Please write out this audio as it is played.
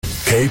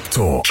Cape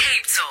Talk.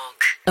 Cape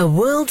Talk. A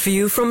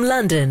worldview from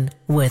London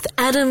with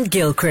Adam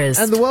Gilchrist.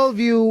 And the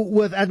worldview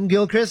with Adam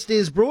Gilchrist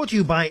is brought to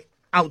you by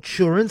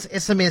Outsurance.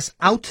 SMS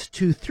out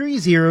to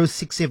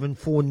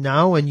 30674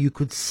 now and you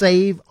could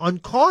save on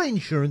car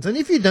insurance. And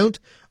if you don't,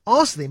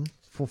 ask them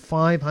for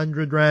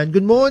 500 Rand.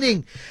 Good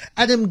morning,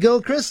 Adam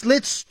Gilchrist.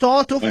 Let's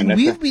start off.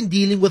 We've been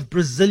dealing with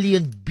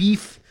Brazilian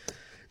beef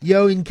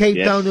in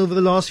Cape Town over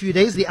the last few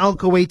days. The Al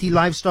Kuwaiti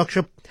livestock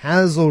ship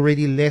has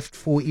already left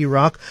for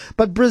Iraq.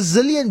 But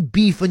Brazilian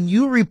beef, a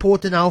new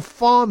report on how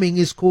farming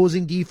is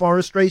causing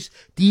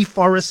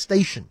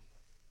deforestation.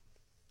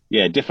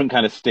 Yeah, different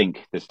kind of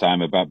stink this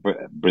time about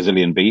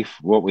Brazilian beef.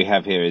 What we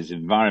have here is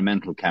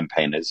environmental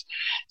campaigners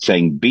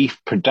saying beef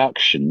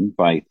production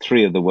by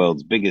three of the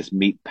world's biggest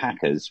meat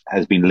packers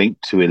has been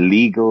linked to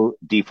illegal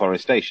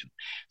deforestation.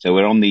 So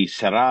we're on the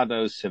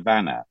Cerrado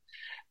Savannah,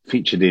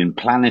 featured in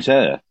Planet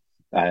Earth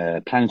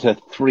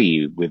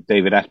 3 with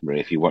David Attenborough,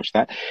 if you watch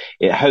that.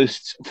 It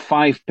hosts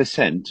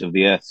 5% of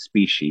the Earth's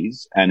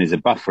species and is a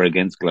buffer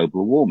against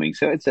global warming.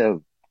 So it's a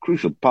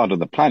crucial part of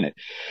the planet.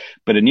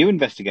 But a new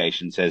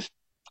investigation says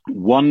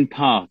one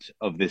part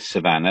of this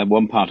savannah,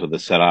 one part of the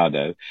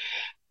Cerrado,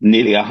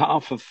 nearly a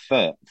half of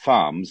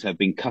farms have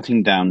been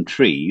cutting down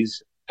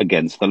trees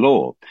against the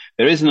law.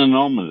 There is an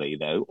anomaly,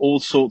 though. All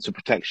sorts of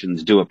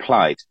protections do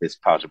apply to this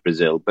part of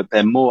Brazil, but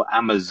they're more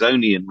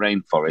Amazonian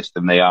rainforest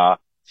than they are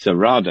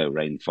Cerrado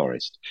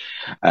rainforest.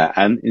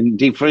 And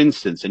indeed, for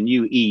instance, a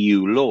new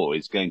EU law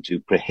is going to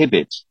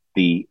prohibit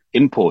the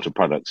import of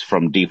products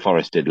from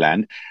deforested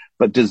land,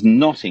 but does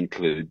not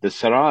include the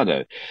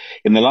Cerrado.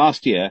 In the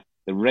last year,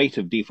 the rate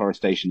of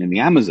deforestation in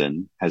the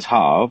Amazon has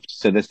halved,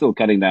 so they're still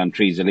cutting down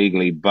trees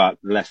illegally, but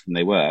less than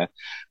they were.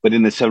 But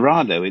in the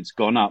Cerrado, it's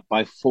gone up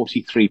by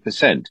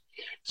 43%.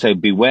 So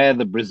beware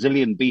the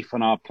Brazilian beef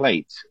on our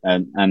plate,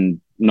 and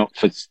not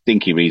for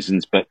stinky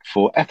reasons, but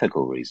for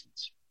ethical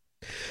reasons.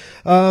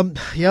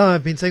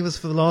 I've been saying this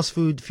for the last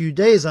few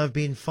days. I've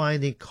been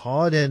finding it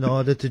harder and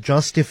harder to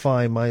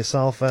justify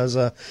myself as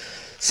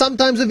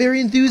sometimes a very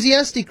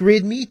enthusiastic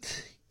red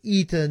meat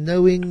eater,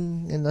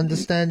 knowing and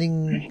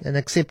understanding and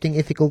accepting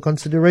ethical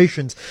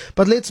considerations.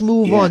 But let's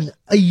move on.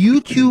 A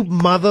YouTube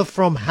mother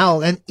from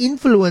hell, an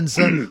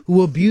influencer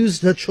who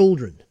abused her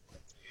children.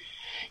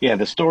 Yeah,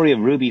 the story of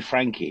Ruby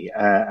Frankie,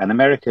 an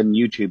American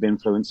YouTube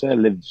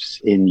influencer, lives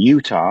in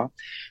Utah,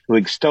 who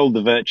extolled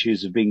the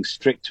virtues of being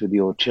strict with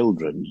your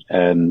children.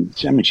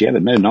 She had a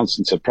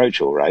no-nonsense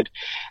approach, all right.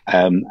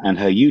 And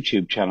her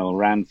YouTube channel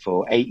ran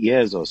for 8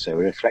 years or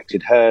so. It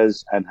reflected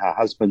hers and her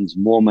husband's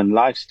Mormon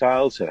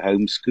lifestyle, so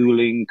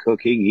homeschooling,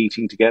 cooking,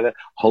 eating together,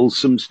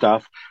 wholesome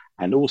stuff,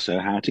 and also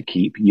how to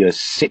keep your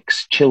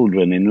 6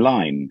 children in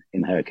line,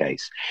 in her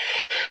case.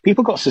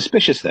 People got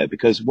suspicious, though,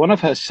 because one of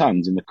her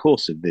sons, in the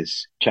course of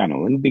this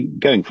channel, and been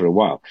going for a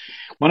while,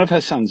 one of her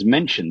sons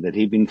mentioned that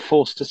he'd been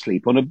forced to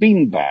sleep on a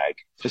beanbag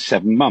for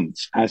 7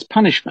 months as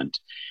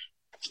punishment.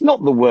 It's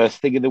not the worst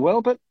thing in the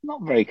world, but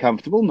not very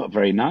comfortable, not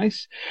very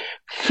nice.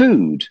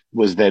 Food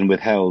was then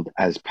withheld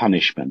as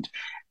punishment.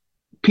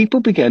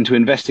 People began to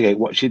investigate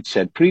what she'd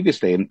said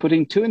previously, and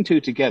putting 2 and 2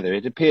 together,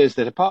 it appears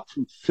that apart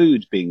from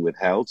food being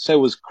withheld, so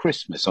was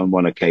Christmas on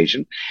one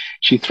occasion.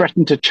 She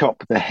threatened to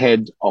chop the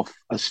head off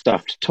a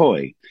stuffed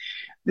toy.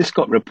 This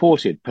got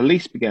reported.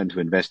 Police began to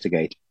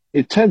investigate.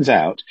 It turns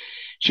out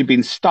she'd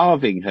been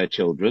starving her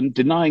children,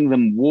 denying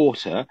them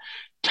water,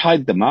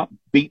 tied them up,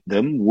 beat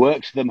them,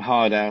 worked them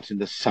hard out in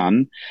the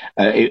sun,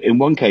 in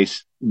one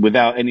case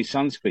without any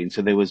sunscreen,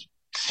 so there was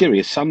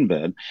serious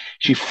sunburn.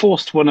 She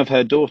forced one of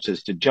her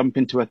daughters to jump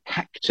into a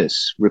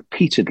cactus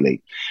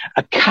repeatedly,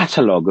 a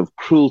catalogue of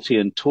cruelty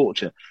and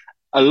torture,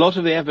 a lot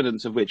of the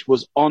evidence of which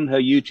was on her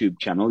YouTube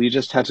channel. You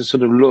just had to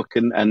sort of look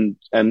and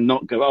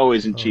not go, oh,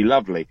 isn't she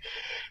lovely?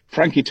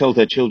 Frankie told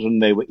her children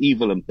they were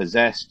evil and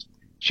possessed.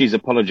 She's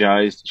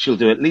apologized. She'll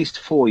do at least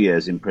 4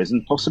 years in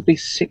prison, possibly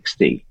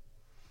 60.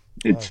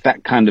 It's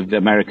that kind of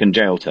American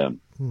jail term.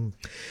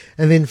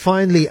 And then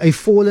finally, a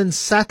fallen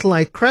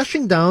satellite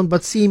crashing down,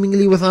 but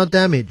seemingly without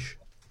damage.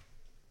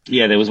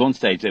 Yeah, there was one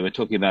stage they were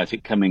talking about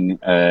it coming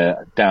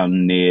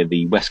down near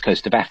the west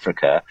coast of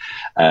Africa,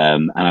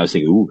 and I was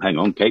thinking, "Ooh, hang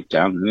on, Cape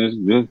Town?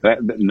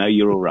 No,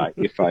 you're all right.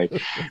 You're fine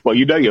because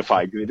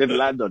it didn't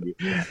land on you."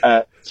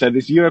 So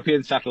this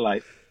European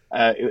satellite,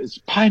 it was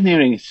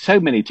pioneering so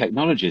many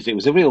technologies. It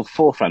was a real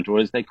forefront, or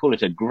as they call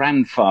it, a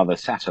grandfather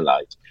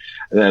satellite.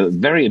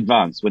 Very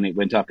advanced when it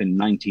went up in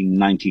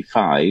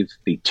 1995,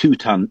 the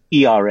 2-ton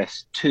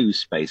ERS-2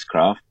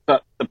 spacecraft.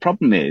 But the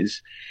problem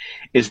is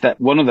that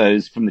one of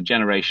those from the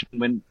generation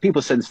when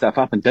people send stuff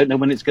up and don't know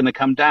when it's going to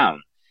come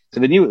down. So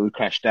they knew it would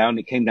crash down.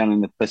 It came down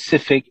in the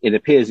Pacific. It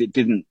appears it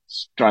didn't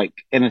strike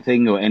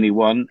anything or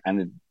anyone.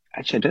 And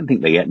actually, I don't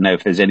think they yet know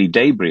if there's any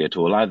debris at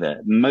all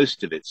either.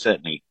 Most of it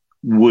certainly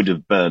would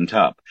have burnt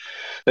up.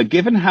 But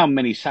given how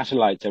many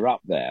satellites are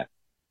up there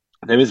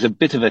is a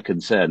bit of a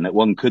concern that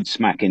one could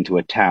smack into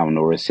a town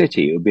or a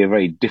city. It would be a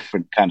very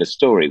different kind of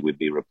story we'd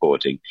be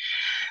reporting.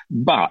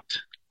 But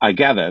I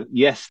gather,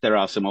 yes, there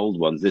are some old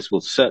ones. This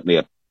will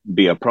certainly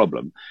be a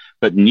problem.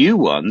 But new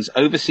ones,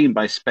 overseen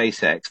by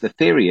SpaceX, the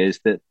theory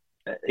is that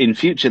in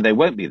future, there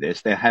won't be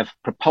this. They have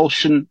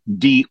propulsion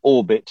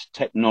deorbit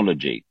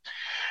technology.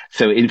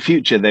 So in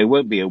future, there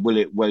won't be a will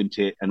it, won't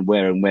it, and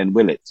where and when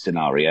will it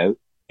scenario.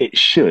 It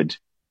should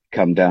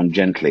come down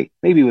gently,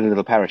 maybe with a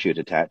little parachute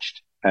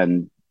attached,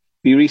 and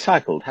be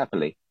recycled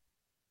happily.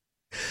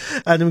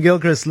 Adam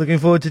Gilchrist, looking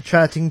forward to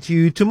chatting to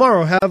you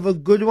tomorrow. Have a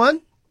good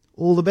one.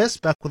 All the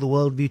best. Back with a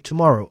worldview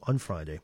tomorrow on Friday.